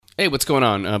Hey, what's going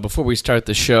on? Before we start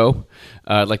the show,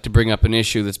 I'd like to bring up an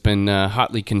issue that's been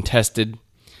hotly contested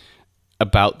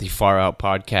about the Far Out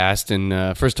podcast.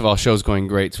 And first of all, show's going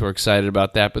great, so we're excited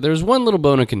about that. But there's one little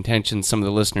bone of contention some of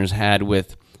the listeners had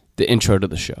with the intro to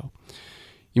the show.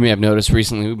 You may have noticed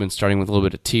recently we've been starting with a little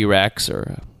bit of T-Rex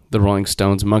or the Rolling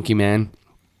Stones' Monkey Man.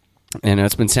 And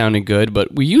it's been sounding good,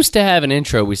 but we used to have an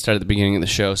intro we started at the beginning of the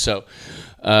show. So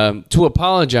to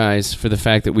apologize for the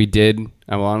fact that we did,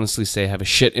 I will honestly say, have a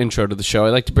shit intro to the show, I'd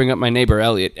like to bring up my neighbor,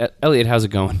 Elliot. Elliot, how's it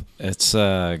going? It's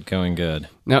going good.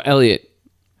 Now, Elliot.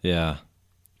 Yeah.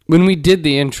 When we did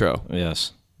the intro.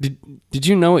 Yes. Did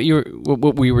you know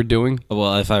what we were doing?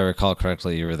 Well, if I recall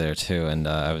correctly, you were there too, and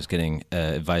I was getting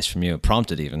advice from you,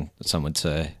 prompted even, some would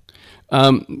say.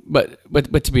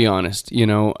 But to be honest, you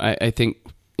know, I think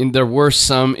there were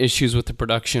some issues with the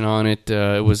production on it.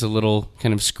 It was a little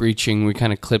kind of screeching. We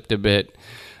kind of clipped a bit.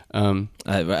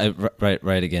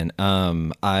 Right again.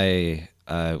 I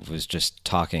was just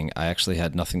talking. I actually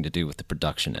had nothing to do with the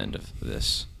production end of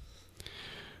this.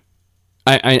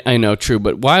 I know, true,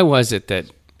 but why was it that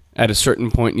at a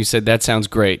certain point you said, that sounds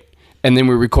great, and then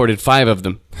we recorded 5 of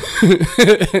them?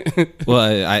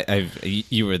 Well,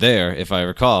 you were there, if I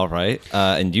recall, right?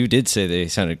 And you did say they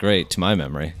sounded great, to my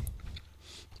memory.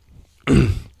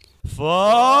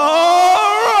 Far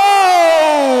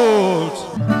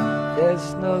out!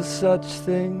 There's no such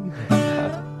thing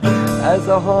as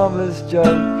a harmless joke,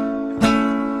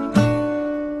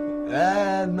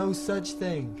 And no such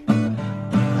thing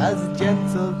as a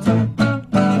gentle tone.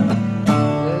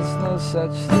 there's no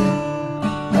such thing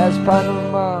as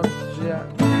Panama Jack.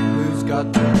 Who's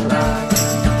got to cry?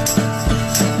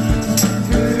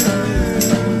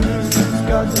 Who's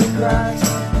got to cry?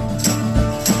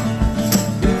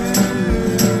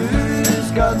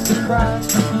 Who's got to cry?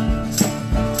 Who's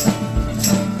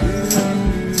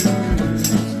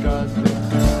got to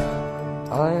cry?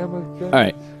 I am a girl. All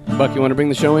right, Buck, you want to bring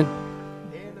the show in?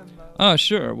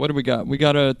 Sure. What do we got? We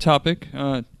got a topic.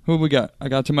 Who we got? I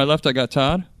got to my left, I got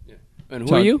Todd. And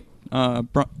who are you? I'm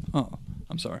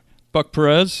sorry. Buck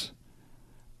Perez,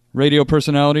 radio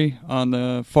personality on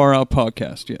the Far Out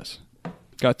podcast, yes.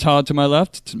 Got Todd to my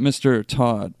left, Mr.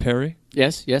 Todd Perry.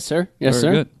 Yes, sir. Yes, Very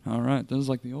sir. good. All right. This is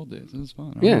like the old days. This is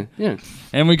fun. All Yeah, right. yeah.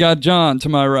 And we got John to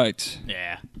my right.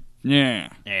 Yeah.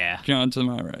 Yeah. John to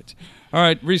my right. All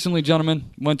right. Recently,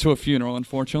 gentlemen, went to a funeral,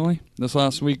 unfortunately. This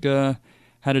last week, had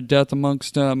a death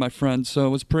amongst my friends, so it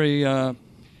was pretty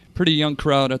young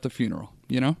crowd at the funeral,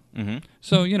 you know? Mm-hmm.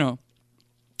 So, you know,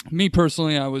 me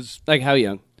personally, I was... Like how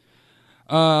young?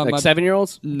 Like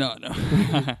 7-year-olds? No.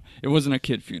 It wasn't a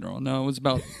kid funeral. No, it was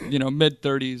about,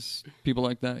 mid-30s, people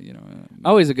like that,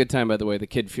 Always a good time, by the way, the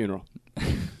kid funeral.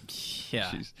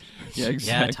 Yeah. Jeez. Yeah, exactly.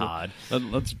 Yeah, Todd.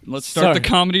 Let's start the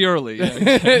comedy early. Yeah,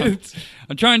 exactly.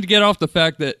 I'm trying to get off the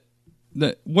fact that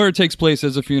where it takes place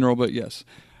is a funeral, but yes.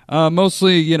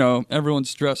 Mostly,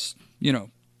 everyone's dressed,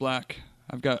 black.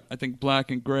 I've got, I think,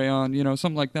 black and gray on,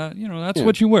 something like that. That's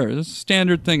what you wear. It's a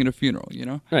standard thing at a funeral,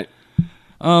 Right.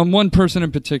 One person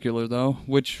in particular, though,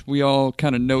 which we all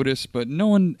kind of noticed, but no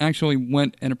one actually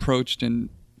went and approached and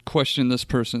questioned this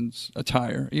person's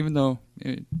attire, even though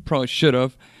it probably should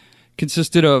have.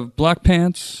 Consisted of black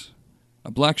pants,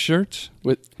 a black shirt.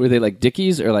 Were they like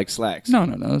Dickies or like slacks? No.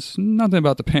 It's nothing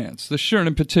about the pants. The shirt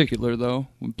in particular, though,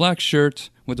 black shirt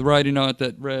with writing on it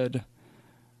that read,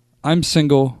 "I'm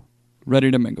single, ready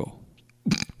to mingle."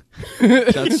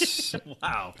 That's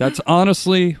Wow. That's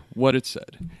honestly what it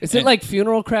said. Is it like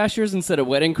funeral crashers instead of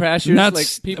wedding crashers? That's like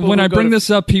people when who I go bring to- this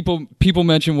up. People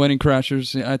mention wedding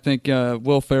crashers. I think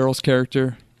Will Ferrell's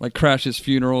character like crashes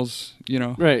funerals.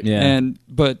 Right. Yeah.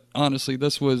 But honestly,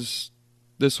 this was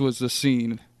the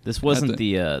scene. This wasn't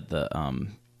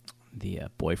the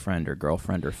boyfriend or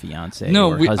girlfriend or fiance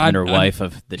No, or we- husband I- or wife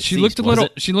of the She deceased, looked a was little.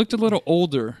 it? She looked a little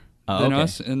older Oh, than okay.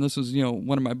 us, and this was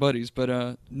one of my buddies.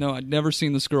 But no, I'd never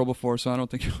seen this girl before, so I don't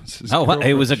think it was his Oh, girlfriend.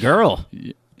 it was a girl.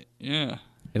 Yeah.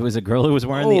 It was a girl who was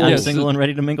wearing the I'm Yes. single and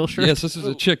ready to mingle shirt? Yes, this is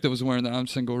a chick that was wearing the "I'm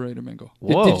single, ready to mingle."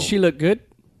 Whoa. Did she look good?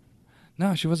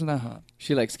 No, she wasn't that hot.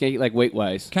 She like skanky, like weight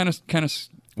wise. Kind of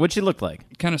What'd she look like?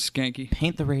 skanky.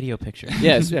 Paint the radio picture.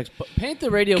 Yes. But paint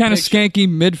the radio. Kind of picture. skanky,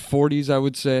 mid-40s, I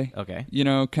would say. Okay.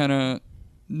 Kind of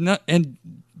not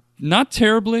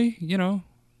terribly,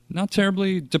 not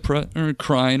terribly depressed or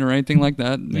crying or anything like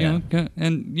that. Yeah.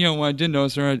 And when I did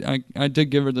notice her, I did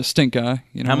give her the stink eye.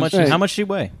 How much? Right. How much she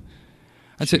weigh?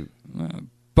 I'd say $140,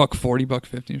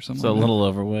 $150 or something. So a like little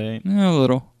overweight. that. Yeah, a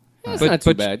little. That's not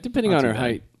too bad, depending not on too her bad.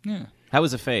 height. Yeah. How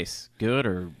was the face? Good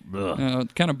or? Ugh?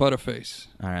 Kind of butterface.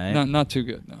 All right. Not too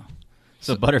good, no.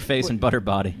 So butterface and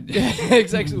butterbody.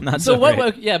 Exactly. Not so so what?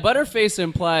 great. Yeah, butterface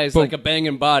implies But- like a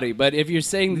banging body, but if you're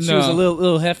saying that she was a No.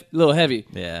 little heavy,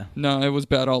 Yeah. No, it was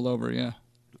bad all over. Yeah.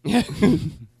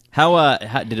 How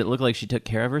did it look like she took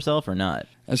care of herself or not?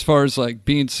 As far as like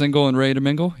being single and ready to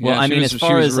mingle, Well, yeah, I she mean, was, as far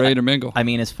she was as ready to mingle. I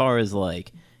mean, as far as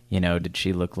like, did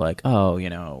she look like, oh,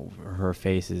 her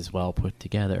face is well put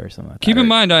together or something like Keep that? in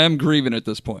mind, I am grieving at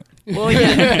this point. Well,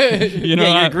 yeah, You know, yeah,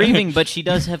 I- you're grieving, but she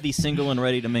does have the single and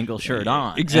ready to mingle shirt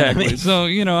on. Exactly. I mean,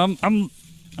 So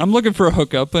I'm looking for a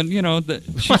hookup, and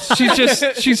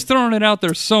she's throwing it out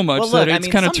there so much well, look, that I it's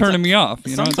mean, kind of turning sometimes- me off.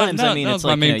 You know, Sometimes, that, I mean, that it's was my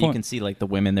like, main you point. can see like the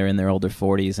women, they're in their older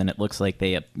 40s, and it looks like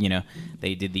they,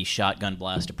 they did the shotgun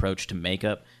blast approach to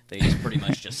makeup. They just pretty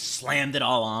much just slammed it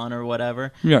all on or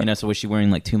whatever. Yeah. So was she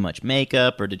wearing like too much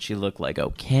makeup, or did she look like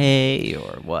okay,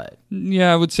 or what?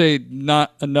 Yeah, I would say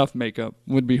not enough makeup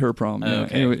would be her problem. Yeah.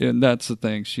 Okay. And that's the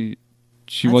thing. She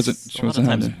That's wasn't a lot of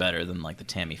times having better than like the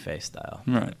Tammy Faye style.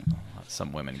 right.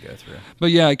 Some women go through.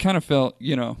 But yeah, I kind of felt,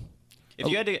 If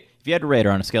you had to rate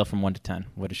her on a scale from 1 to 10,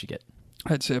 what does she get?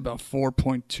 I'd say about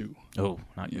 4.2. Oh,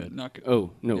 not Yeah, good. not good.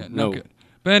 oh no, Yeah, no. not good.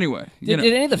 But anyway, Did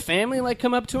any of the family like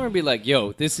come up to her and be like,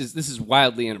 "Yo, this is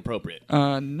wildly inappropriate"?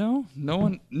 no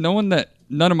one that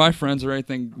none of my friends or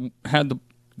anything had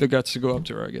the guts to go up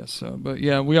to her, I guess. So, but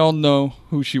yeah, we all know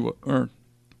who she was, or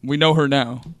we know her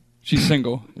now. She's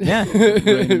single. Yeah,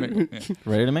 Ready to mingle, yeah.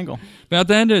 ready to mingle. But at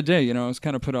the end of the day, I was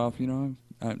kind of put off.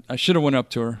 I should have went up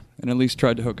to her and at least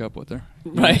tried to hook up with her.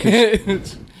 Right.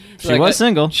 She was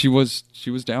single. She was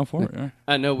down for it. Right?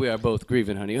 I know we are both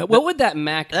grieving, honey. What would that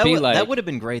Mac be like? That would have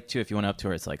been great too if you went up to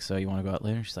her. It's like, so you want to go out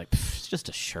later? She's like, it's just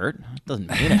a shirt. It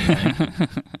doesn't mean anything.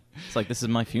 It's like, this is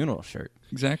my funeral shirt.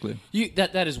 Exactly.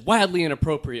 That is wildly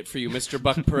inappropriate for you, Mr.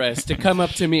 Buck Perez, to come up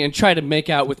to me and try to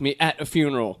make out with me at a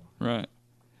funeral. Right.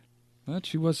 But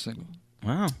she was single.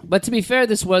 Wow. But to be fair,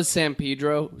 this was San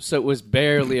Pedro, so it was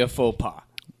barely a faux pas.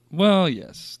 Well,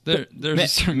 yes. There's a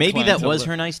certain Maybe that clientele was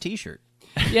there. her nice T-shirt.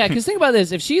 Yeah, because think about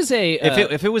this: if she's a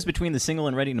If it was between the single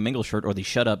and ready to mingle shirt or the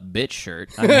shut up bitch shirt,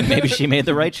 I mean, maybe she made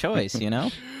the right choice.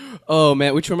 oh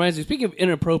man, which reminds me, speaking of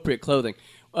inappropriate clothing,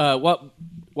 while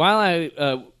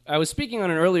I was speaking on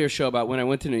an earlier show about when I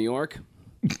went to New York,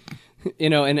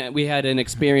 and we had an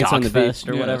experience on the Gawkfest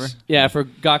beach or whatever. Yeah, for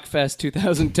Gawkfest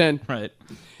 2010, Right.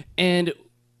 and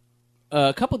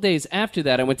a couple days after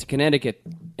that, I went to Connecticut,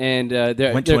 and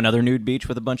Went to another nude beach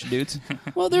with a bunch of dudes.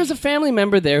 Well, there's a family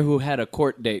member there who had a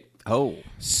court date. Oh.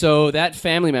 So that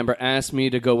family member asked me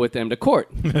to go with them to court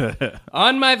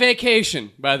on my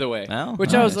vacation, by the way. Oh,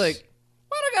 which I was nice. like,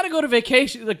 why do I got to go to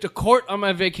vacation, like to court on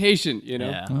my vacation,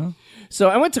 Yeah. So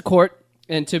I went to court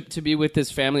and to be with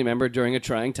this family member during a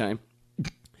trying time.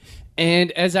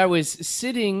 And as I was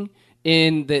sitting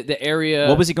in the area,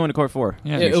 What was he going to court for?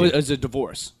 Yeah. it was a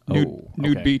divorce, Nude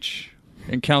okay. beach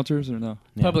encounters or no?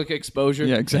 public exposure.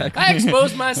 Yeah, exactly. I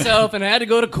exposed myself and I had to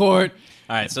go to court.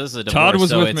 All right, so this is a divorce. Todd was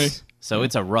so with it's, So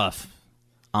it's a rough,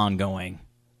 ongoing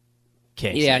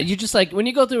case. Yeah, you just like when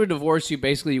you go through a divorce, you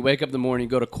wake up in the morning, you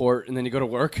go to court, and then you go to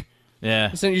work.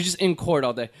 Yeah. So you're just in court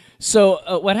all day.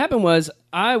 So what happened was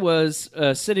I was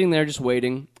sitting there just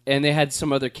waiting, and they had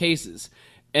some other cases.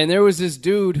 And there was this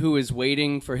dude who was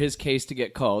waiting for his case to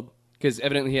get called because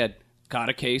evidently he had caught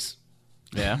a case.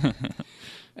 Yeah.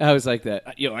 I was like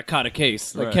that. I caught a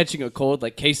case. Like Right. catching a cold.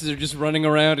 Like cases are just running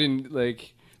around and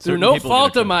like through Certain no people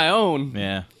fault get a of my own.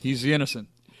 Yeah. He's the innocent.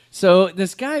 So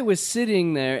this guy was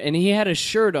sitting there, and he had a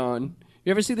shirt on.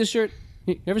 You ever see this shirt?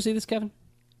 You ever see this, Kevin?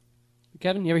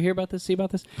 Kevin, you ever hear about this? See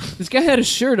about this? This guy had a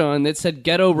shirt on that said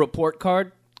 "Ghetto Report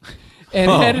Card,"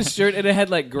 and it had a shirt, and it had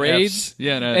like grades.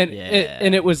 Yeah, no. and Yeah.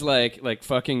 and it was like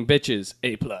fucking bitches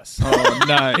A+. Oh,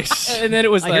 nice. And then it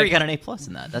was I hear like you got an A+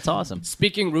 in that. That's awesome.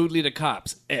 speaking rudely to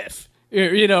cops F.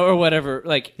 Or whatever.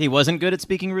 Like He wasn't good at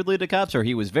speaking rudely to cops, or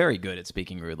he was very good at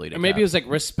speaking rudely to or maybe it was cops?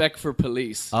 like respect for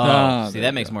police. Oh, Ah, see, there that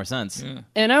you makes go. more sense.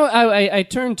 And I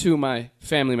turned to my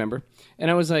family member,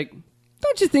 and I was like,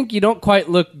 don't you think you don't quite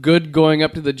look good going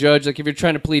up to the judge? Like if you're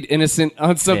trying to plead innocent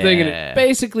on something, and Yeah.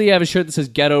 basically you have a shirt that says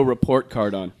Ghetto Report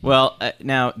Card on. Well,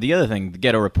 now, the other thing, the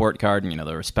ghetto report card and,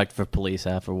 the respect for police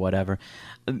app or whatever.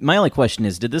 My only question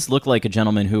is, did this look like a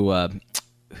gentleman who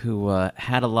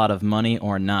had a lot of money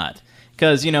or not?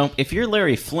 Because, if you're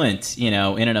Larry Flint, in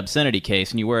an obscenity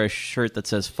case and you wear a shirt that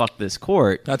says fuck this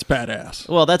court, That's badass.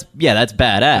 well, that's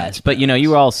badass. But,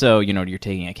 you also, you're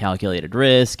taking a calculated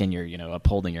risk and you're,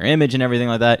 upholding your image and everything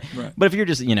like that. Right. But if you're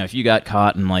just, if you got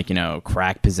caught in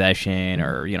crack possession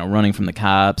or, running from the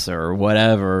cops or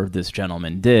whatever this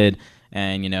gentleman did,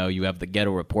 and you have the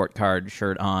Ghetto Report Card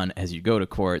shirt on as you go to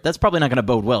court, that's probably not going to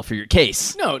bode well for your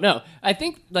case. No. I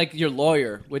think like your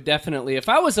lawyer would definitely. If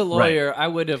I was a lawyer, I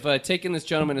would have taken this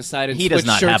gentleman aside and He does switched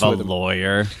not shirts have a with him.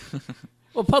 lawyer.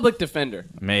 Well, public defender.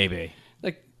 Maybe.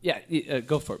 Like, yeah,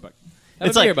 go for it, Buck. Have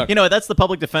It's a beer, like, Buck. that's the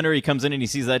public defender. He comes in and he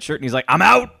sees that shirt and he's like, I'm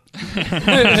out.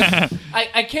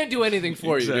 I can't do anything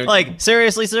for you, dude. Like,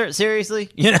 seriously, sir? Seriously?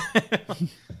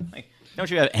 Like, don't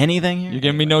you have anything here? You're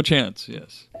giving me no chance.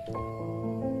 Yes.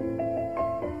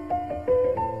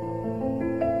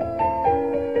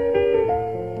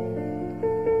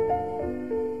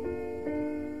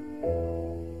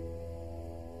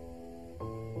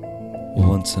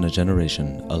 Once in a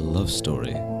generation, a love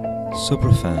story so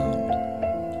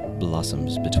profound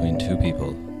blossoms between two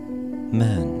people.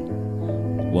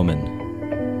 Man,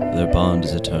 woman, their bond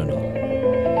is eternal.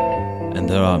 And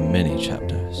there are many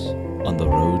chapters on the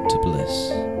road to bliss.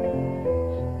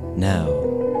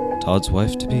 Now, Todd's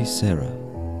wife-to-be, Sarah,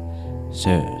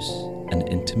 shares an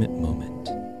intimate moment.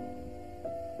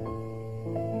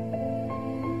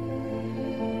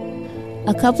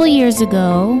 A couple years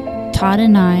ago, Todd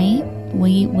and I,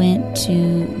 we went to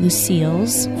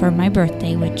Lucille's for my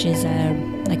birthday, which is a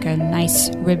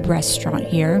nice rib restaurant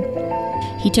here.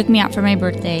 He took me out for my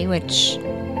birthday, which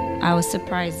I was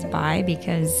surprised by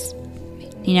because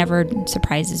he never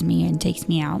surprises me and takes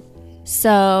me out.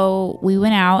 So we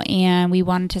went out and we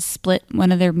wanted to split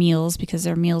one of their meals because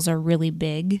their meals are really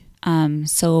big.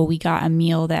 So we got a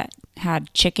meal that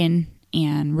had chicken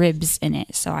and ribs in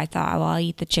it. So I thought, well, I'll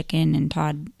eat the chicken and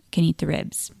Todd can eat the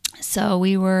ribs. So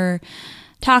we were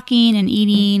talking and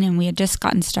eating, and we had just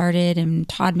gotten started, and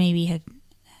Todd maybe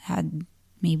had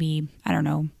maybe, I don't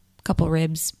know, a couple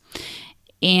ribs.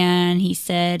 And he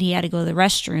said he had to go to the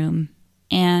restroom.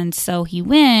 And so he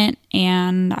went,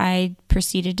 and I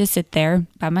proceeded to sit there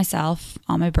by myself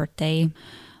on my birthday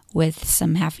with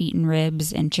some half-eaten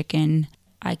ribs and chicken.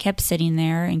 I kept sitting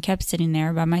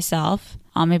there by myself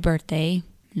on my birthday,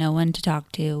 no one to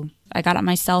talk to. I got out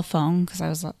my cell phone because I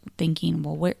was thinking,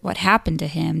 well, what happened to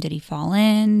him? Did he fall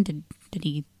in? Did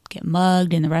he get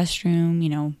mugged in the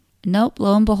restroom? Nope,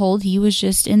 lo and behold, he was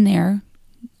just in there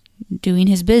doing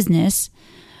his business.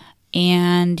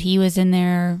 And he was in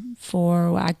there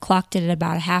I clocked it at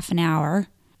about a half an hour.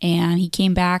 And he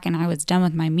came back and I was done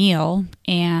with my meal.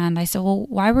 And I said, well,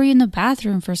 why were you in the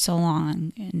bathroom for so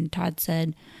long? And Todd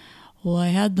said, well, I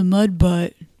had the mud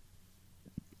butt.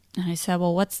 And I said,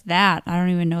 well, what's that? I don't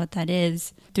even know what that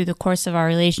is. Through the course of our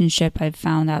relationship, I've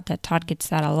found out that Todd gets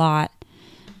that a lot.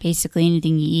 Basically,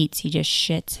 anything he eats, he just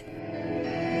shits.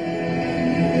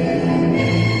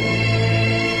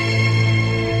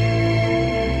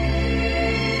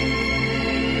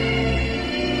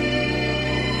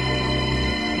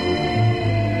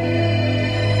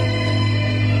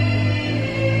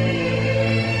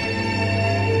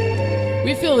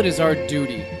 We feel it is our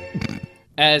duty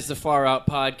as the Far Out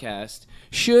Podcast,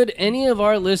 should any of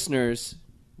our listeners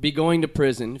be going to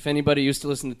prison, if anybody used to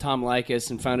listen to Tom Likas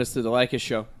and found us through the Likas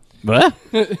show. What?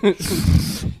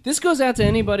 This goes out to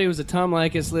anybody who's a Tom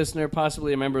Likas listener,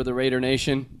 possibly a member of the Raider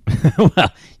Nation.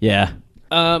 Well, yeah.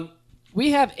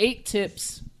 We have 8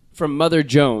 tips from Mother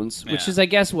Jones, which is, I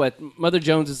guess, what? Mother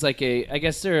Jones is like I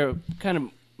guess they're a kind of,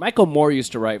 Michael Moore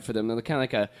used to write for them. They're kind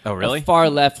of like a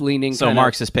far left-leaning So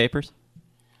Marxist papers?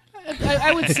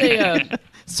 I would say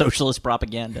Socialist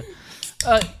propaganda.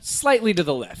 Slightly to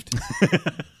the left.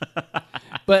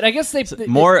 But I guess they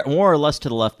more or less to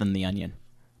the left than The Onion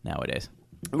nowadays.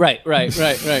 Right.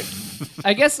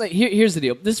 I guess here's the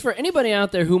deal. This is for anybody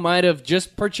out there who might have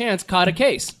just perchance caught a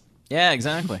case. Yeah,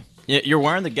 exactly. You're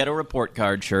wearing the Ghetto Report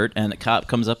Card shirt, and the cop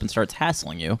comes up and starts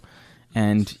hassling you,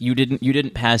 and you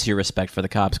didn't pass your respect for the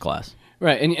cops class.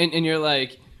 Right, and you're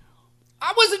like,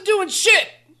 I wasn't doing shit.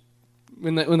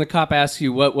 When the cop asks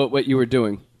you what you were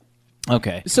doing.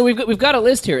 Okay. So we've got a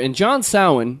list here, and John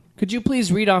Sowen, could you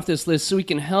please read off this list so we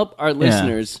can help our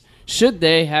listeners should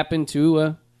they happen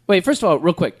to wait, first of all,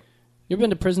 real quick. You ever been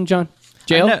to prison, John?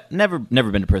 Jail? Never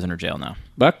been to prison or jail, no.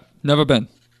 Buck? Never been.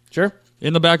 Sure.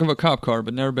 In the back of a cop car,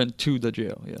 but never been to the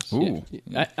jail, yes. Ooh.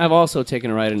 I've also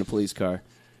taken a ride in a police car.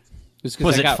 Was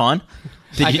it fun?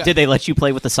 Did they let you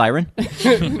play with the siren?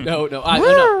 No.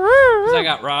 Because I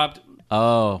got robbed.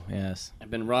 Oh, yes.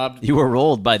 I've been robbed. You were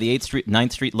rolled by the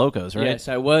 9th Street Locos, right? Yes,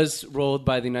 I was rolled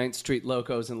by the 9th Street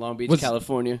Locos in Long Beach,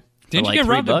 California. Didn't you get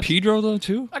robbed in Pedro, though,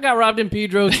 too? I got robbed in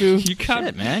Pedro, too.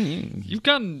 Shit, man. You've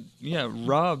gotten,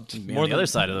 robbed More on the other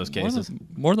side of those cases.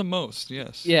 More than most,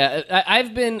 yes. Yeah,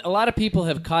 a lot of people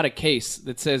have caught a case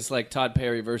that says, like, Todd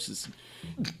Perry versus,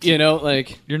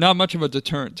 like... You're not much of a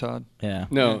deterrent, Todd. Yeah.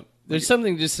 No. There's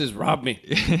something that just says rob me.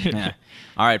 Yeah.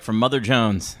 All right, from Mother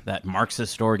Jones, that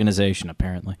Marxist organization,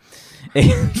 apparently.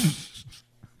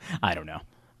 I don't know.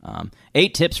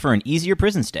 8 tips for an easier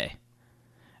prison stay.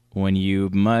 When you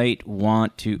might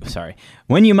want to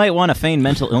feign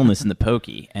mental illness in the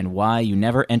pokey, and why you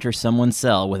never enter someone's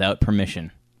cell without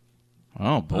permission.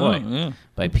 Oh boy, yeah.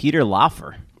 By Peter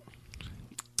Laffer.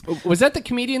 Was that the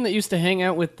comedian that used to hang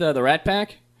out with the Rat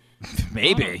Pack?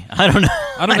 Maybe. I don't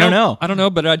know. I don't know,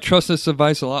 but I'd trust this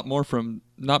advice a lot more from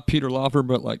not Peter Laffer,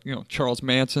 but Charles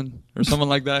Manson or someone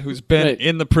like that who's been Right.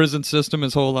 in the prison system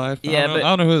his whole life. Yeah, I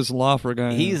don't know who this Laffer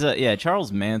guy He's is.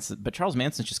 Charles Manson, but Charles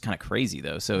Manson's just kind of crazy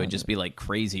though, so it'd just be like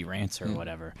crazy rants or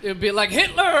whatever. It would be like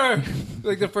Hitler.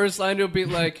 Like the first line would be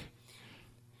like,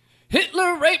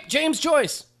 Hitler raped James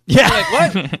Joyce. Yeah.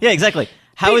 Like what? Yeah, exactly.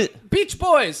 Beach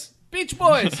Boys. Beach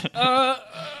Boys.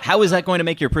 How is that going to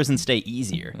make your prison stay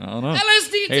easier? I don't know.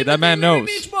 LSD. Hey, that man Timothy knows.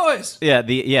 Beach Boys. Yeah,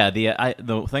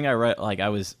 the thing I read, like I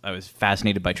was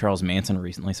fascinated by Charles Manson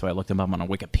recently, so I looked him up on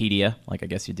Wikipedia, like I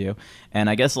guess you do, and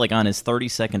I guess like on his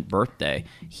 32nd birthday,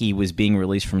 he was being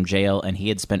released from jail, and he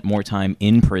had spent more time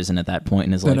in prison at that point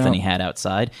in his life than he had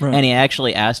outside, Right. and he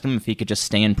actually asked him if he could just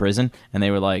stay in prison, and they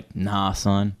were like, "Nah,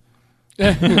 son."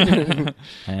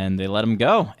 And they let him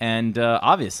go, and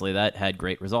obviously that had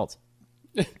great results.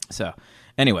 So,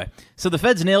 anyway, the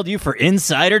feds nailed you for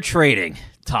insider trading,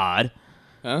 Todd.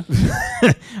 Huh?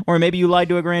 Or maybe you lied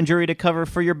to a grand jury to cover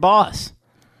for your boss.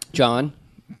 John.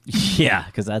 Yeah,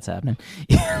 because that's happening.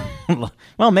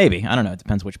 Well, maybe. I don't know. It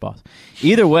depends which boss.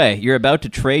 Either way, you're about to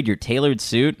trade your tailored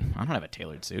suit — I don't have a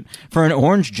tailored suit — for an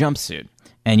orange jumpsuit,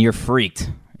 and you're freaked.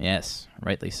 Yes,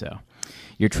 rightly so.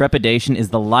 Your trepidation is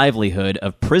the livelihood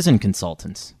of prison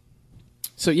consultants.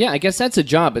 So yeah, I guess that's a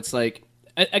job. It's like,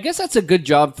 I guess that's a good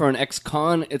job for an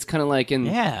ex-con. It's kind of like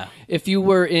if you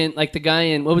were in, like the guy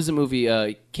in, what was the movie?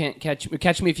 Can't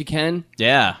Catch Me If You Can.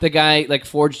 Yeah. The guy like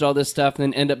forged all this stuff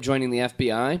and then end up joining the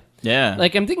FBI. Yeah.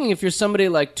 Like I'm thinking if you're somebody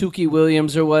like Tukey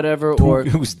Williams or whatever, or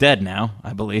who's dead now,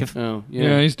 I believe. oh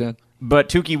Yeah, he's dead.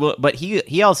 But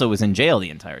he also was in jail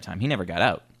the entire time. He never got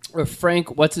out. or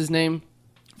Frank, what's his name?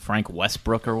 Frank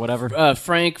Westbrook or whatever.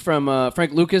 Frank from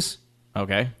Frank Lucas.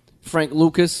 Okay. Frank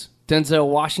Lucas. Denzel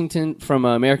Washington from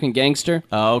American Gangster.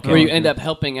 Oh, okay. Where you end up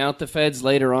helping out the feds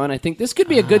later on. I think this could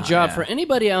be a good job for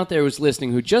anybody out there who's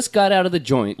listening who just got out of the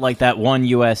joint. Like that one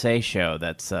USA show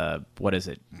that's, what is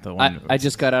it? The one I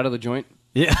just got out of the joint.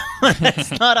 Yeah,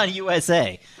 that's not on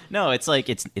USA. No, it's like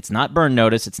it's not Burn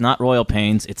Notice, it's not Royal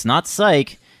Pains, it's not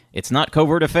Psych, it's not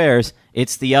Covert Affairs,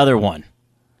 it's the other one.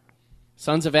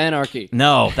 Sons of Anarchy.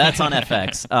 No, that's on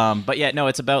FX. But yeah, no,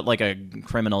 it's about like a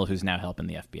criminal who's now helping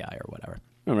the FBI or whatever.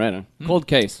 Oh, right on. Cold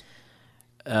case.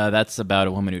 That's about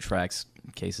a woman who tracks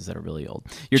cases that are really old.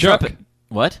 Chuck.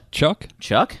 What? Chuck?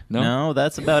 Chuck? No.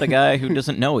 That's about a guy who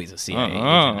doesn't know he's a CIA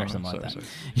agent or something like that. sorry.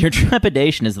 Your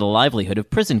trepidation is the livelihood of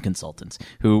prison consultants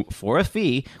who, for a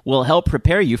fee, will help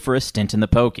prepare you for a stint in the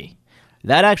pokey.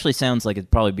 That actually sounds like it'd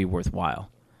probably be worthwhile.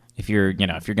 If you're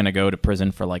going to go to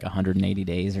prison for like 180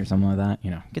 days or something like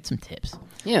that, get some tips.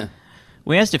 Yeah.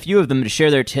 We asked a few of them to share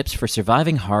their tips for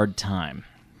surviving hard time.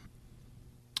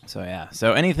 So yeah.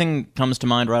 So anything comes to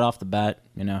mind right off the bat?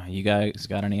 You guys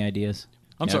got any ideas?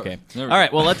 I'm Yeah, sorry. Okay. There All we go.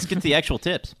 right. Well, let's get to the actual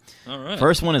tips. All right.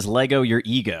 First one is Lego your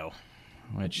ego,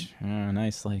 which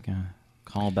nice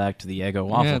call back to the Eggo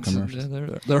waffle yeah,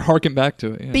 commercials. they're harking back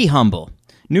to it. Yeah. Be humble.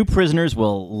 New prisoners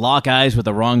will lock eyes with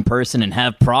the wrong person and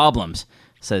have problems,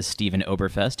 says Stephen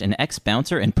Oberfest, an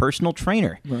ex-bouncer and personal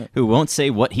trainer who won't say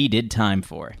what he did time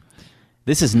for.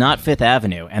 This is not Fifth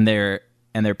Avenue and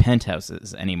their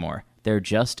penthouses anymore. They're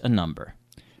just a number.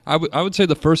 I would say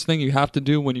the first thing you have to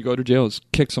do when you go to jail is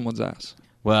kick someone's ass.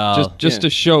 Well, Just to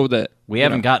show that we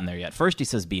haven't gotten there yet. First he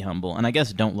says be humble, and I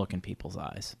guess don't look in people's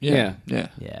eyes. Yeah.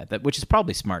 Yeah, which is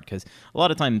probably smart because a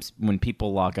lot of times when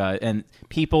people lock eyes, and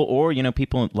people or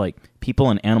people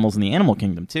and animals in the animal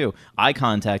kingdom too, eye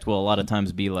contact will a lot of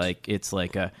times be like it's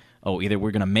like either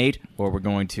we're gonna mate or we're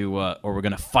going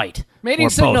to fight. Mating or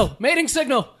signal. both. Mating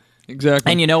signal.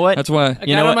 Exactly. And you know what? That's why. got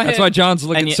it on my That's head. why John's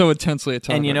looking And so intensely at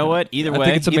Todd. And you right know now. what? Either I way,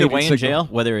 think it's a either mating way in signal.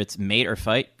 jail, whether it's mate or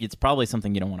fight, it's probably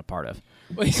something you don't want a part of.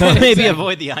 So maybe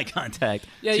avoid the eye contact.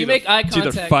 Yeah, you make eye It's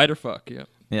either contact. fight or fuck. Yeah.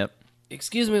 Yep.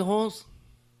 Excuse me, Holmes.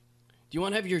 Do you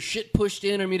want to have your shit pushed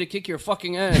in or me to kick your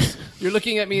fucking ass? You're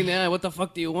looking at me in the eye. What the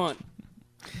fuck do you want?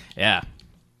 Yeah.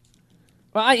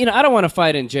 Well, I don't want to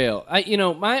fight in jail.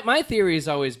 My theory has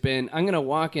always been I'm going to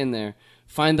walk in there,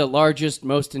 find the largest,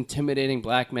 most intimidating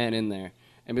black man in there,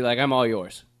 and be like, I'm all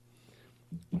yours.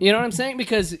 You know what I'm saying?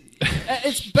 Because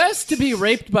it's best to be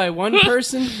raped by one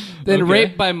person than Okay.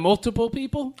 raped by multiple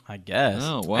people. I guess.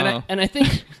 Oh wow. And I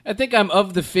think I'm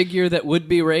of the figure that would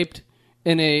be raped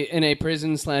in a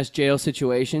prison/jail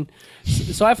situation.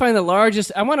 So I find the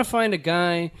largest. I want to find a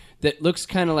guy that looks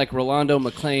kind of like Rolando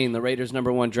McClain, the Raiders'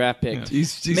 #1 draft pick.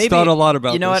 He's Maybe- thought a lot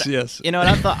about you know this. what? Yes. You know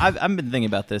what? I've been thinking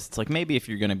about this. It's like maybe if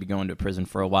you're going to be going to prison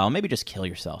for a while, maybe just kill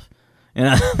yourself. And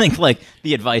I think like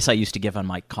the advice I used to give on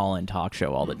my call-in talk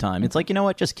show all the time. It's like, you know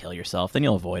what? Just kill yourself. Then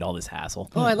you'll avoid all this hassle.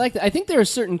 Oh, I like that. I think there are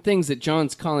certain things that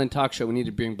John's call-in talk show we need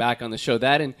to bring back on the show.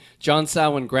 That and John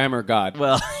Samhain Grammar God.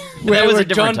 Well, where, that was where a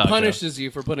different John talk show. punishes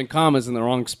you for putting commas in the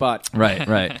wrong spot.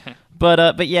 Right.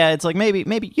 But yeah, it's like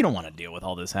maybe you don't want to deal with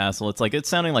all this hassle. It's like it's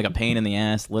sounding like a pain in the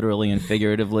ass, literally and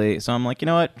figuratively. So I'm like, you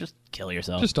know what? Just kill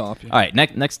yourself. Just stop. Yeah. All right,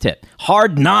 next tip.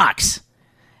 Hard knocks.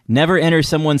 Never enter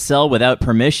someone's cell without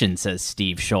permission, says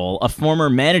Steve Scholl, a former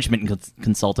management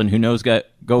consultant who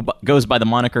goes by the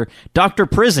moniker Dr.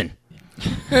 Prison.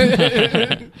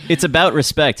 It's about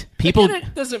respect. People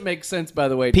It doesn't make sense, by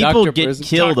the way. People Dr. get Prison,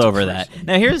 killed Dr. over Prison. that.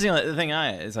 Now, here's the thing.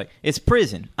 It's like it's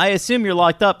prison. I assume you're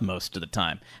locked up most of the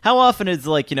time. How often is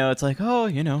like it's like I'm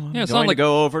it's going not to like-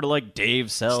 go over to like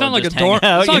Dave's cell. It's not and like a just hang dorm.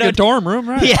 out, It's not you like know? a dorm room,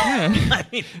 right? Yeah, I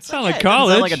mean, it's not like it doesn't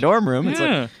college. sound like a dorm room. It's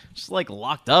Yeah. like just like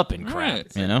locked up in crap.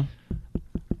 Right. You know?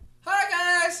 Hi,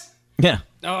 guys. Yeah.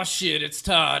 Oh, shit, it's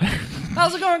Todd.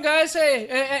 How's it going, guys? Hey,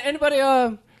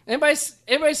 anybody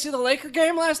see the Laker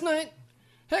game last night?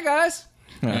 Hey, guys.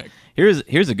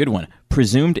 Here's a good one.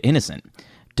 Presumed innocent.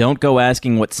 Don't go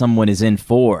asking what someone is in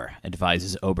for,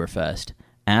 advises Oberfest.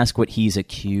 Ask what he's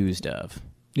accused of.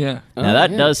 Yeah. Now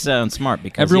that yeah. does sound smart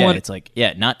because Everyone- it's like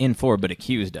not in for but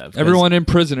accused of. 'Cause- Everyone in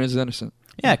prison is innocent.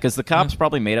 Yeah, because the cops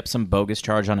probably made up some bogus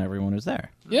charge on everyone who's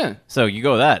there. Yeah, So you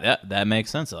go that makes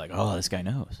sense. They're like, oh, this guy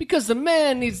knows. because the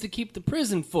man needs to keep the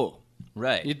prison full.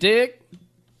 Right. You dig?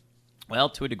 Well,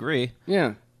 to a degree,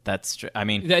 Yeah. that's true. I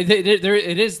mean,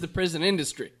 It is the prison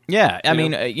industry. yeah. I You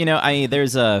mean, know?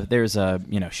 there's a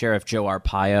Sheriff Joe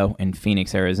Arpaio in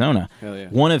Phoenix, Arizona. Hell yeah.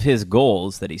 One of his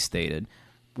goals that he stated,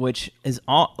 which is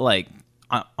all like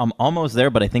I'm almost there,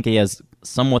 but I think he has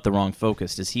somewhat the wrong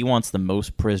focus. Is he wants the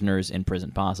most prisoners in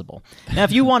prison possible. Now,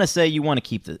 if you want to say you want to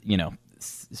keep the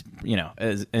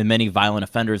as many violent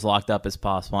offenders locked up as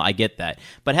possible, I get that.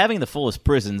 But having the fullest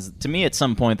prisons, to me, at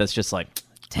some point, that's just like,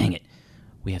 dang it,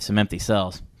 we have some empty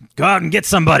cells. Go out and get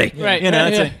somebody. Right, You know, right,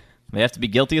 it's yeah. like, they have to be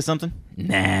guilty of something.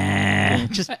 Nah,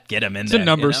 just get them in It's there. a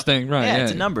numbers you know? thing, right? Yeah,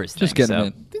 it's a numbers Just thing. get them so-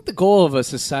 in. I think the goal of a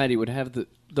society would have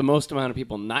the most amount of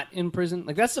people not in prison.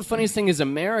 Like, that's the funniest thing is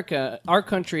America, our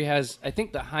country has, I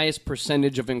think, the highest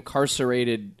percentage of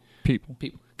incarcerated People.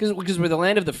 people. Because we're the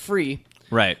land of the free.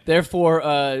 Right. Therefore,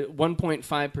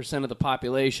 1.5% of the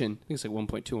population, I think it's like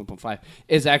 1.2, 1.5,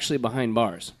 is actually behind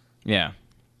bars. Yeah.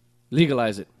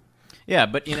 Legalize it. Yeah,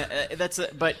 but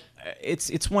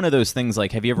it's one of those things.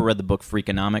 Like, have you ever read the book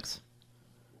Freakonomics?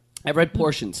 I've read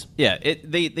portions. Yeah,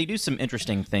 they do some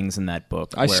interesting things in that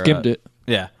book. I skimmed it.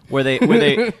 Yeah, where they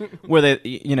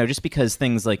just because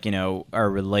things like are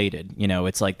related.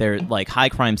 It's like they're like high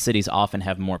crime cities often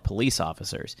have more police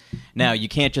officers. Now you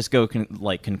can't just go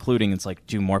concluding it's like,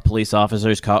 do more police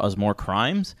officers cause more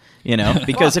crimes?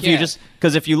 Because Fuck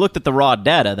if you looked at the raw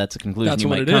data, that's a conclusion That's you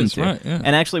what might it come is, to. right, yeah.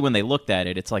 And actually, when they looked at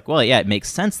it, it's like, well, yeah, it makes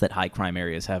sense that high crime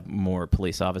areas have more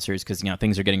police officers because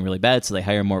things are getting really bad, so they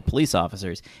hire more police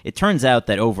officers. It turns out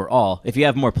that overall, if you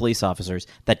have more police officers,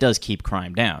 that does keep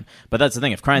crime down. But that's the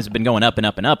thing: if crimes have been going up and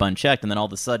up and up unchecked, and then all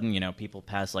of a sudden, people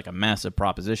pass like a massive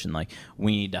proposition, like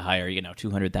we need to hire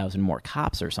 200,000 more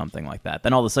cops or something like that,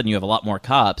 then all of a sudden you have a lot more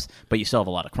cops, but you still have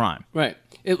a lot of crime. Right.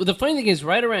 The funny thing is,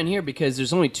 right around here, because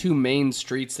there's only 2 main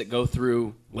streets that go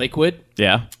through Lakewood,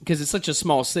 Yeah. because it's such a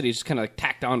small city, it's just kind of like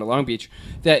tacked on to Long Beach,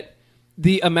 that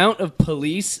the amount of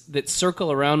police that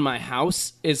circle around my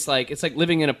house is like, it's like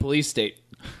living in a police state.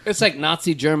 It's like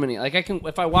Nazi Germany. Like, if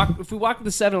we walk to the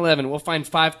 7-Eleven, we'll find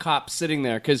 5 cops sitting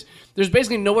there because there's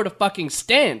basically nowhere to fucking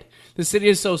stand. The city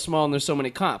is so small and there's so many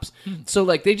cops. So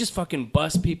like, they just fucking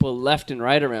bust people left and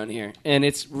right around here, and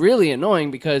it's really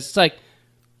annoying because it's like,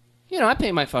 I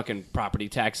pay my fucking property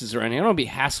taxes around here. I don't want to be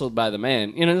hassled by the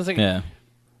man. It's like, Yeah.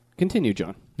 Continue,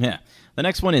 John. Yeah. The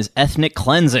next one is ethnic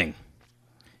cleansing.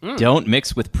 Don't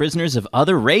mix with prisoners of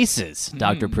other races,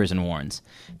 Dr. Prison warns.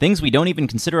 Things we don't even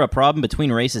consider a problem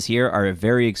between races here are a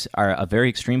very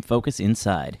extreme focus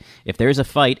inside. If there's a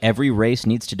fight, every race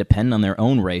needs to depend on their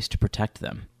own race to protect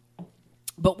them.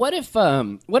 But what if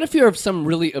you're of some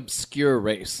really obscure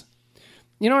race?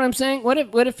 You know what I'm saying? What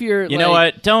if you're You know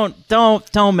what?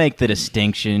 Don't make the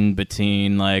distinction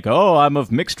between like, oh, I'm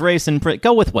of mixed race and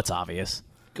go with what's obvious.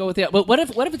 Go with that. But what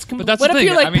if it's that's what the if thing,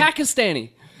 you're like I mean- Pakistani?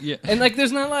 Yeah. And like,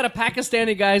 there's not a lot of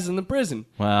Pakistani guys in the prison.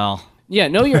 Well, Yeah,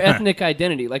 know your ethnic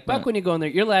identity. Like back when you go in there,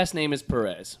 your last name is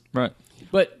Perez, Right.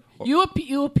 but you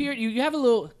appear you have a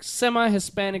little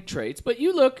semi-Hispanic traits, but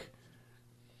you look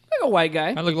like a white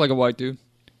guy, I look like a white dude.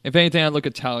 If anything, I look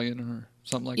Italian or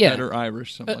something like Yeah. that, or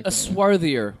Irish, something like a that.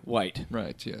 swarthier white,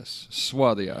 Right, yes.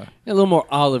 Swadia. a little more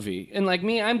olivey. And like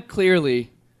me, I'm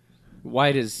clearly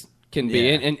white as can be,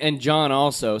 Yeah. and John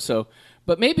also. So,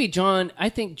 but maybe John, I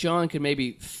think John could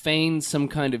maybe feign some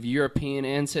kind of European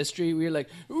ancestry. We're like,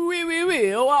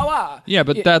 wee, oh, wah, wah. Yeah,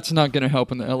 but that's not going to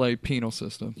help in the LA penal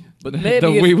system. But the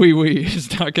maybe if- wee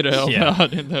is not going to help Yeah.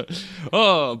 out in the,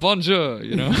 oh, bonjour,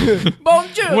 you know.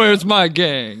 Bonjour. Where's my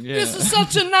gang? Yeah. This is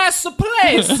such a nice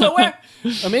place. So where?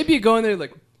 Or maybe you go in there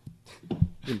like,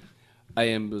 I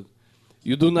am.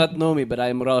 You do not know me, but I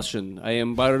am Russian. I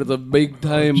am part of the big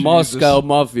time Moscow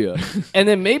mafia. And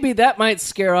then maybe that might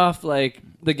scare off like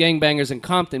the gangbangers in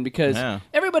Compton because Yeah.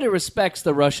 everybody respects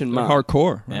the Russian They're mob.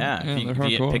 hardcore. Right? yeah, if you they're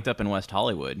get hardcore. picked up in West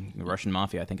Hollywood, the Russian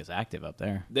mafia, I think, is active up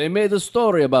there. They made a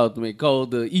story about me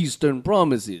called the Eastern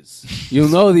Promises. You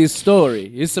know this story.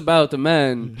 It's about a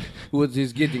man who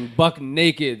is getting buck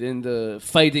naked and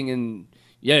fighting and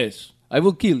yes, I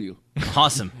will kill you.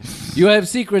 Awesome. You have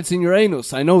secrets in your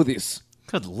anus. I know this.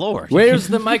 Good Lord. Where's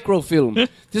the microfilm?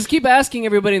 Just keep asking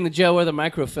everybody in the jail where the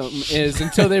microfilm is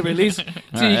until they release,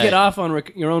 until you right. get off on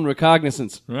your own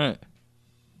recognizance. Right.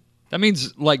 That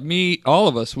means, like me, all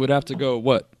of us would have to go,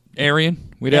 what,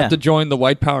 Aryan? We'd Yeah. have to join the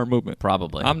white power movement.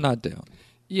 Probably. I'm not down.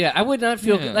 Yeah, I would not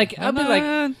feel Yeah. like I'd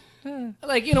be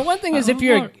like, you know, one thing is I'm if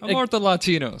you're more with the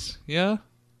Latinos, yeah?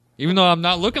 Even though I'm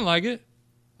not looking like it,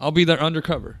 I'll be their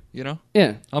undercover, you know?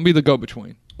 yeah. I'll be the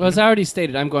go-between. Well, as I already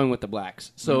stated, I'm going with the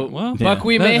blacks. So, Well, Buck, yeah.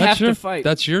 we may That's have your- to fight.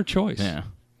 That's your choice. Yeah.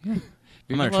 I'm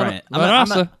Viva gonna la- try it. la I'm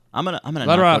raza. gonna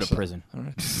La not go to raza. prison. All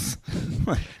right.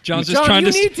 John's John, just trying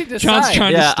you to. need to John's decide.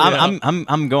 trying Yeah, to. Stay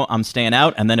out. I'm staying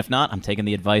out, and then if not, I'm taking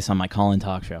the advice on my call-in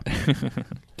talk show.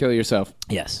 Kill yourself.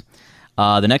 Yes.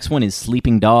 The next one is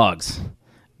sleeping dogs.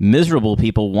 Miserable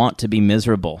people want to be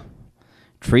miserable.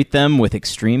 Treat them with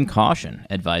extreme caution,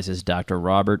 advises Dr.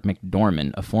 Robert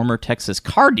McDormand, a former Texas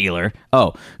car dealer,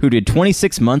 who did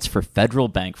 26 months for federal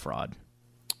bank fraud.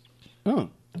 Oh.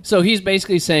 So he's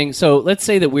basically saying, so let's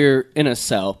say that we're in a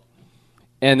cell,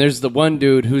 and there's the one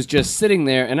dude who's just sitting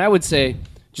there, and I would say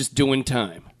just doing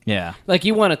time. Yeah. Like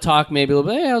you want to talk maybe a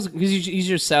little bit, because he's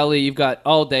your cellie. You've got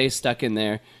all day stuck in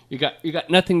there. You got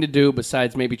nothing to do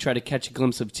besides maybe try to catch a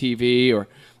glimpse of TV or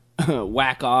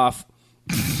whack off.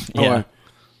 Yeah.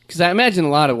 Because I imagine a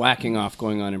lot of whacking off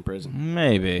going on in prison.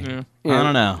 Maybe. Yeah. I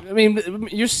don't know. I mean,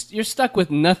 you're stuck with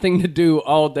nothing to do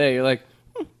all day. You're like,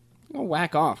 I'll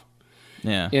whack off.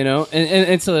 Yeah. You know,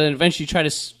 and so then eventually you try to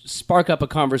spark up a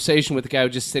conversation with the guy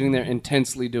who's just sitting there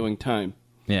intensely doing time.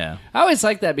 Yeah. I always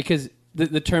like that because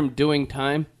the term doing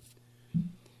time,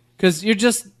 because you're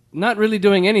just not really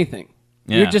doing anything.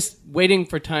 Yeah. You're just waiting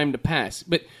for time to pass.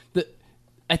 But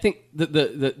I think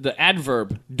the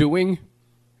adverb doing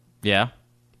Yeah.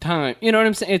 time, you know what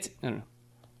I'm saying? It's, I don't know.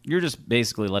 You're just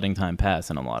basically letting time pass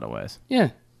in a lot of ways. Yeah.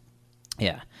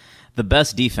 Yeah. The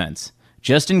best defense.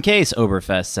 Just in case,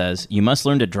 Oberfest says, you must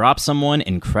learn to drop someone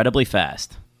incredibly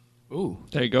fast. Ooh.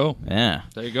 There you go. Yeah.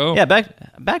 There you go. Yeah,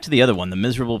 back to the other one. The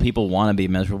miserable people want to be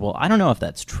miserable. I don't know if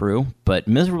that's true, but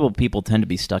miserable people tend to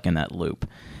be stuck in that loop.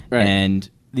 Right. And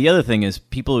the other thing is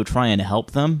people who try and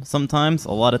help them sometimes,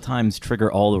 a lot of times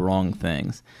trigger all the wrong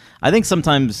things. I think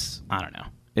sometimes, I don't know.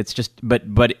 It's just, but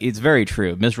it's very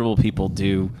true. Miserable people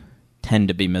do tend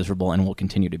to be miserable and will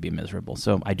continue to be miserable.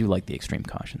 So I do like the extreme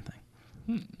caution thing.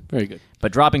 Very good.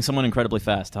 But dropping someone incredibly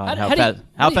fast, Todd, How do you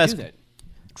fast? do that?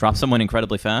 Drop someone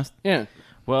incredibly fast? Yeah.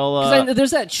 Well, 'Cause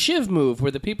there's that shiv move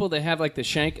where the people, they have like the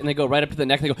shank and they go right up to the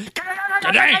neck and they go,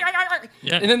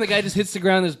 Yeah. and then the guy just hits the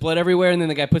ground, there's blood everywhere, and then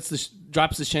the guy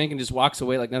drops the shank and just walks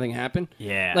away like nothing happened.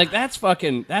 Yeah. Like that's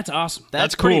awesome.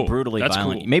 That's cool. pretty brutally That's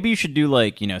violent. cool. Maybe you should do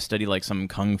study like some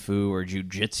kung fu or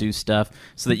jujitsu stuff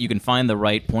so that you can find the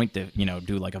right point to,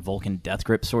 do like a Vulcan death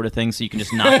grip sort of thing so you can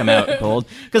just knock them out cold.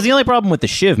 Because the only problem with the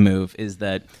shiv move is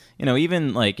that,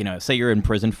 even say you're in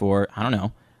prison for, I don't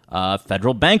know,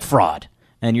 federal bank fraud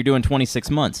and you're doing 26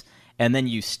 months and then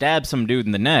you stab some dude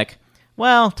in the neck.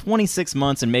 Well, 26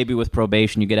 months and maybe with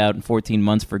probation you get out in 14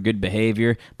 months for good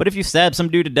behavior. But if you stab some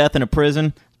dude to death in a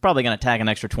prison, it's probably going to tack an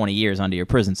extra 20 years onto your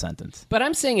prison sentence. But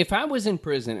I'm saying if I was in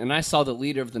prison and I saw the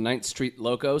leader of the 9th Street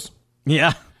Locos,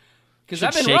 Yeah. because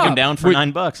I've been Shake robbed. him down for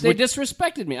 $9. They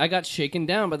disrespected me. I got shaken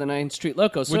down by the 9th Street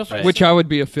Locos. So if I- Which I would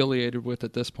be affiliated with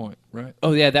at this point, right?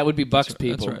 oh yeah, that would be Buck's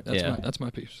people. That's right. Yeah. That's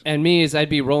my piece. And me is I'd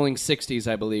be rolling 60s,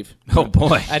 I believe. Oh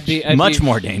boy, I'd be much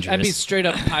more dangerous. I'd be straight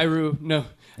up Pyru. No,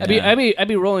 I'd Yeah.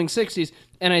 be rolling 60s.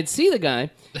 and I'd see the guy.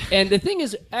 And the thing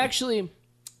is, actually,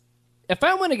 if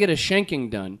I want to get a shanking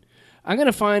done, I'm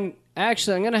going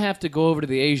to have to go over to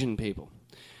the Asian people.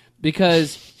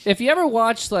 Because if you ever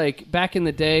watched, like, back in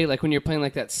the day, like when you're playing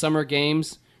like that summer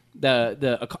games,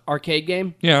 the arcade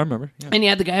game. Yeah, I remember. Yeah. And you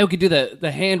had the guy who could do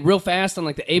the hand real fast on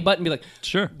like the A button, be like,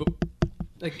 Sure.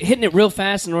 like hitting it real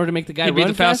fast in order to make the guy He'd run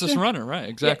be the fastest faster. runner, right?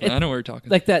 Exactly. Yeah, I know what you're talking.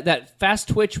 Like that fast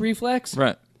twitch reflex.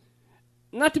 Right.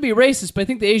 Not to be racist, but I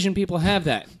think the Asian people have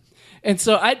that. And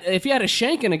so if you had a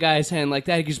shank in a guy's hand like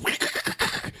that, he goes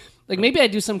like maybe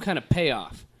I'd do some kind of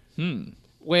payoff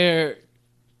where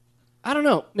I don't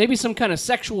know, maybe some kind of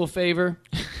sexual favor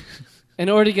in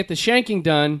order to get the shanking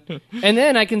done, and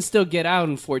then I can still get out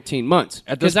in 14 months.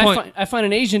 At this Because point, I find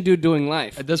an Asian dude doing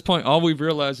life. At this point, all we've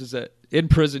realized is that in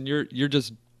prison, you're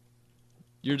just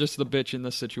the bitch in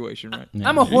this situation, right?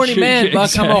 I'm a horny man,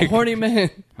 Buck. I'm a horny man.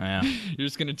 Yeah. You're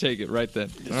just gonna take it right then.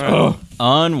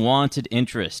 Unwanted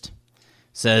interest.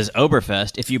 Says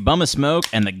Oberfest, if you bum a smoke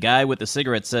and the guy with the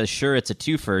cigarette says, sure, it's a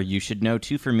twofer, you should know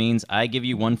twofer means I give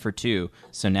you 1 for 2,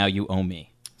 so now you owe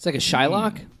me. It's like a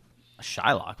Shylock. A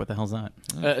Shylock? What the hell's that?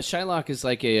 Shylock is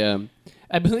like a,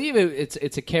 I believe it's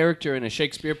a character in a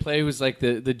Shakespeare play who's like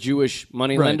the Jewish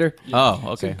moneylender. Right. Oh,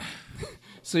 okay.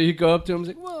 So you go up to him and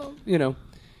say, well, you know,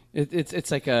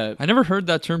 it's like a... I never heard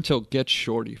that term till Get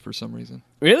Shorty for some reason.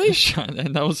 Really?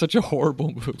 And that was such a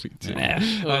horrible movie, too.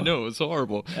 I know, it was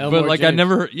horrible. Elmore but, like, James. I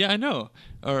never... Yeah, I know.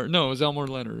 Or, no, it was Elmore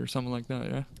Leonard or something like that,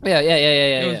 Yeah.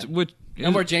 yeah? It was, which,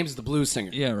 Elmore James is the blues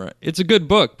singer. Yeah, right. It's a good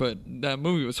book, but that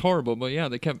movie was horrible. But, yeah,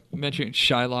 they kept mentioning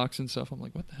Shylocks and stuff. I'm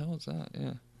like, what the hell is that?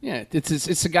 Yeah. Yeah,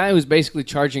 it's a guy who's basically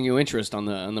charging you interest on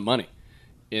the money,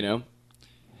 you know?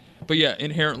 But, yeah,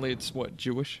 inherently, it's what,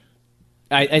 Jewish?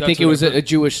 I think it was a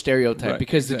Jewish stereotype Right,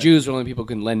 because the exactly. Jews were the only people who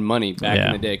could lend money back in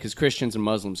Yeah. the day because Christians and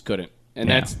Muslims couldn't. And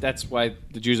Yeah. that's why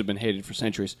the Jews have been hated for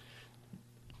centuries.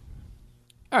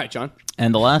 All right, John.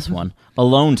 And the last one,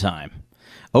 alone time.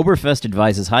 Oberfest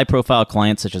advises high-profile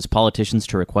clients such as politicians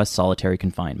to request solitary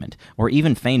confinement, or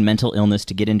even feign mental illness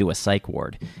to get into a psych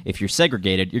ward. If you're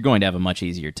segregated, you're going to have a much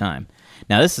easier time.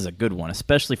 Now, this is a good one,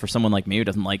 especially for someone like me who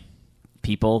doesn't like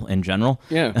people in general.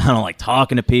 Yeah. I don't like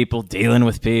talking to people, dealing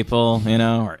with people, you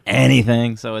know, or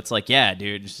anything. So it's like, yeah,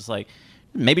 dude, it's just like,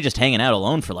 maybe just hanging out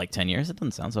alone for like 10 years. It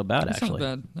doesn't sound so bad, That's actually.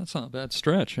 not bad. That's not a bad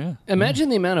stretch, yeah. Imagine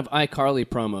the amount of iCarly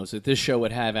promos that this show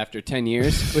would have after 10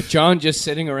 years with John just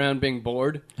sitting around being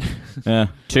bored. Yeah,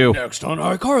 2. Next on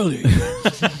iCarly.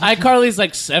 iCarly's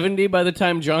like 70 by the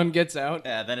time John gets out.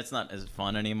 Yeah, then it's not as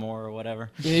fun anymore or whatever.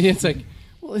 It's like,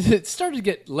 well, it started to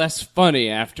get less funny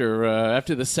after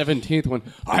the 17th one.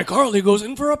 iCarly goes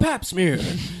in for a pap smear.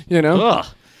 You know? Ugh.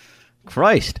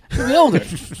 Christ. She'll be older.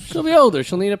 She'll be older.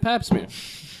 She'll need a pap smear.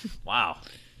 Wow.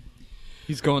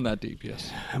 He's going that deep,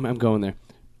 yes. I'm going there.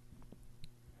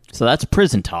 So that's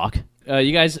prison talk.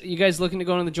 You guys looking to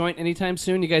go on the joint anytime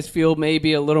soon? You guys feel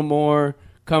maybe a little more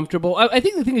comfortable? I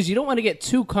think the thing is you don't want to get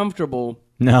too comfortable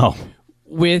No.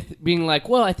 with being like,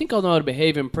 well, I think I'll know how to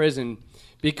behave in prison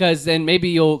because then maybe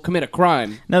you'll commit a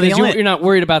crime. No, the 'Cause only- you're not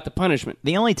worried about the punishment.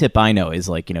 The only tip I know is,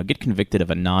 like, you know, get convicted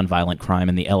of a non-violent crime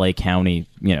in the LA County,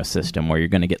 you know, system where you're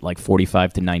going to get like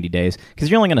 45 to 90 days because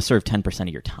you're only going to serve 10%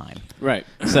 of your time. Right.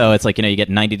 So it's like, you know, you get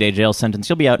a 90-day jail sentence,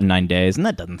 you'll be out in 9 days, and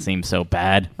that doesn't seem so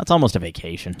bad. That's almost a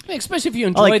vacation. Especially if you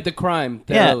enjoyed Like- the crime.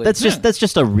 Yeah, thoroughly. that's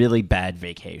just a really bad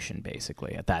vacation,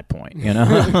 basically, at that point, you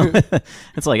know?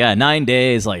 It's like, 9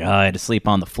 days, like, I had to sleep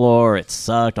on the floor, it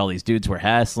sucked, all these dudes were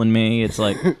hassling me. It's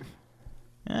like,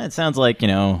 it sounds like, you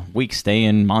know, week stay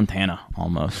in Montana,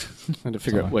 almost. I had to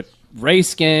figure out what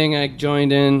race gang I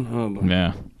joined in. Oh, boy.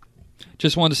 Yeah.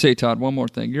 Just wanted to say, Todd, one more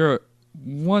thing.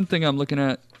 One thing I'm looking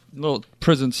at, little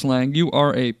prison slang. You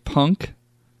are a punk.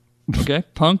 Okay?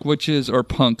 Punk, or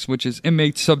punks, which is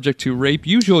inmates subject to rape,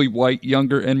 usually white,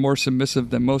 younger, and more submissive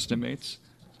than most inmates.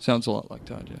 Sounds a lot like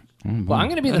Todd, yeah. Well, I'm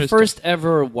going to be That the is first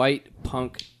ever white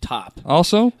punk top.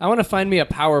 Also, I want to find me a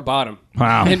power bottom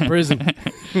Wow. in prison.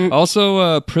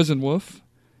 prison wolf.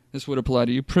 This would apply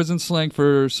to you. Prison slang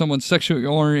for someone sexually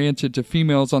oriented to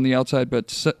females on the outside,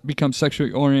 but becomes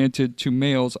sexually oriented to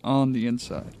males on the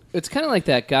inside. It's kind of like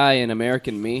that guy in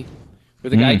American Me,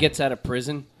 where the guy gets out of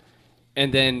prison,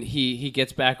 and then he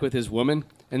gets back with his woman,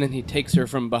 and then he takes her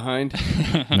from behind.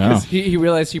 No. He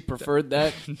realized he preferred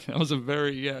that. That was a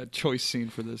very choice scene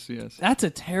for this, yes. That's a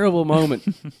terrible moment.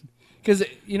 Because,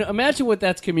 you know, imagine what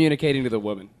that's communicating to the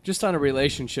woman, just on a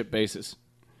relationship basis.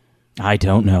 I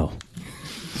don't know.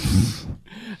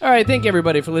 All right, thank you,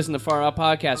 everybody, for listening to Far Out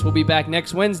Podcast. We'll be back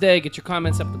next Wednesday. Get your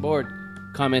comments up the board.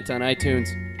 Comment on iTunes.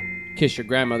 Kiss your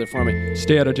grandmother for me.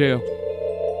 Stay out of jail.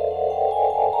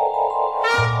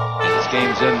 This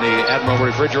game's in the Admiral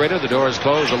refrigerator. The doors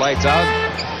closed, the lights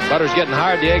out. Butter's getting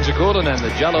hard, the eggs are cooling, and the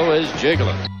Jell-O is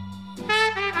jiggling.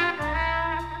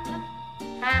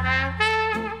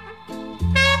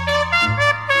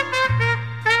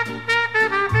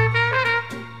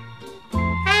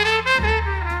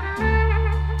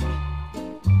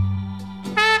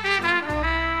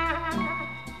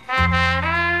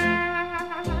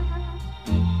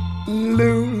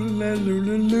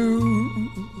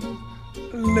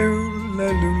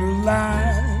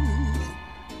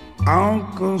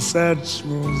 Uncle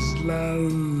Satchmel's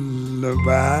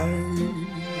lullaby.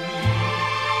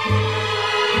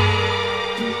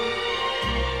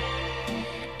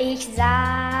 Ich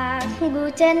sag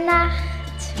gute Nacht.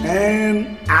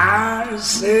 And I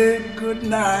said good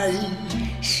night.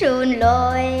 Schon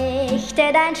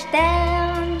leuchtet ein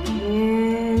Stern.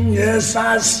 Yes,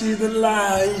 I see the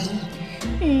light.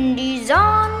 Die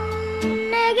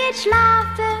Sonne geht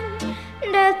schlafen,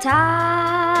 der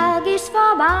Tag ist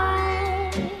vorbei.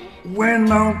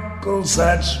 When Uncle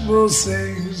Satchel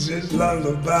sings his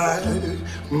lullaby,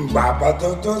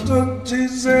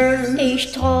 Jesus.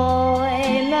 Ich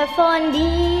träume von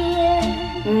dir.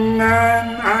 And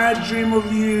I dream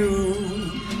of you.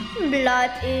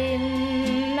 Bleib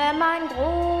immer mein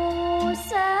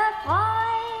großer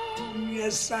Freund.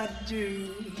 Yes, I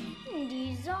do.